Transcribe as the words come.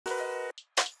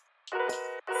Hi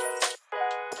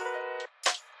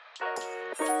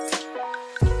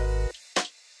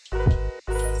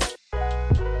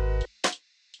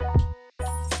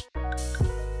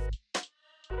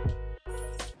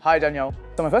Danielle.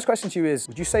 So my first question to you is,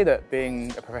 would you say that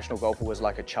being a professional golfer was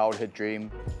like a childhood dream?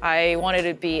 I wanted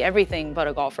to be everything but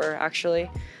a golfer, actually.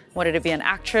 Wanted to be an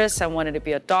actress, I wanted to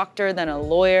be a doctor, then a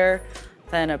lawyer,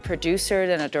 then a producer,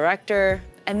 then a director,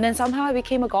 and then somehow I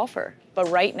became a golfer. But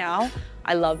right now,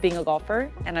 I love being a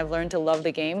golfer, and I've learned to love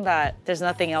the game that there's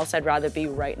nothing else I'd rather be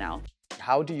right now.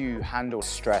 How do you handle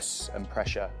stress and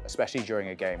pressure, especially during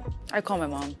a game? I call my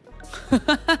mom.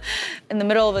 In the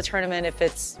middle of a tournament, if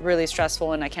it's really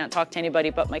stressful and I can't talk to anybody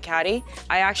but my caddy,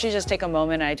 I actually just take a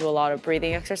moment and I do a lot of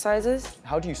breathing exercises.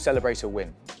 How do you celebrate a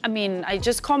win? I mean, I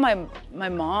just call my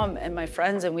mom and my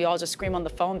friends and we all just scream on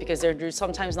the phone because they're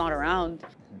sometimes not around.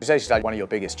 You say she's like one of your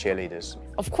biggest cheerleaders.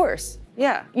 Of course,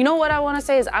 yeah. You know what I want to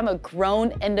say is I'm a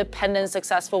grown, independent,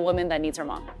 successful woman that needs her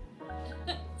mom.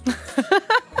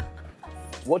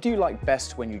 What do you like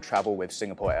best when you travel with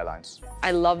Singapore Airlines?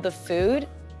 I love the food,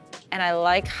 and I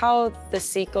like how the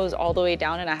seat goes all the way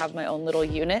down and I have my own little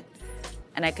unit,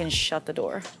 and I can shut the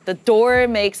door. The door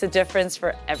makes a difference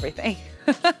for everything.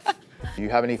 Do you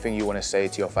have anything you want to say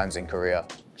to your fans in Korea?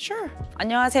 Sure.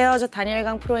 안녕하세요, 저 다니엘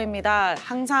강 프로입니다.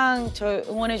 항상 저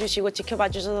응원해주시고 지켜봐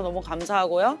주셔서 너무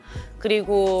감사하고요.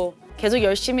 그리고 계속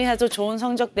열심히 해서 좋은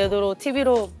성적 내도록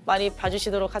TV로 많이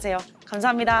봐주시도록 하세요.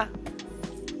 감사합니다.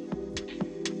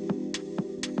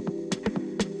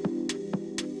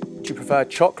 Do you prefer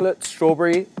chocolate,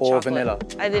 strawberry, or vanilla?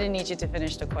 I didn't need you to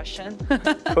finish the question.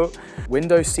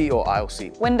 Window seat or aisle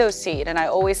seat? Window seat, and I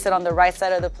always sit on the right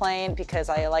side of the plane because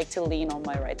I like to lean on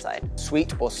my right side.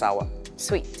 Sweet or sour?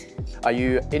 Sweet. Are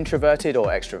you introverted or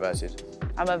extroverted?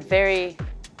 I'm a very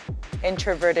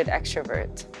introverted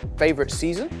extrovert. Favorite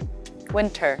season?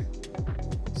 Winter.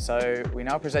 So we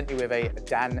now present you with a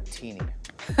Dan Teeny.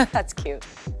 That's cute.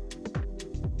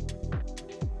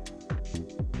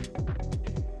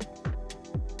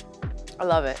 I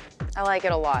love it. I like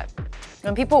it a lot.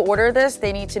 When people order this,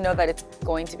 they need to know that it's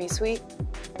going to be sweet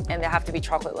and they have to be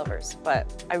chocolate lovers,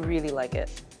 but I really like it.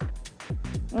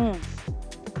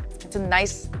 It's a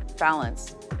nice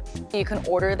balance. You can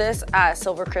order this at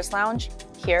SilverKris Lounge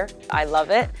here. I love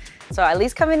it. So at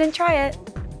least come in and try it.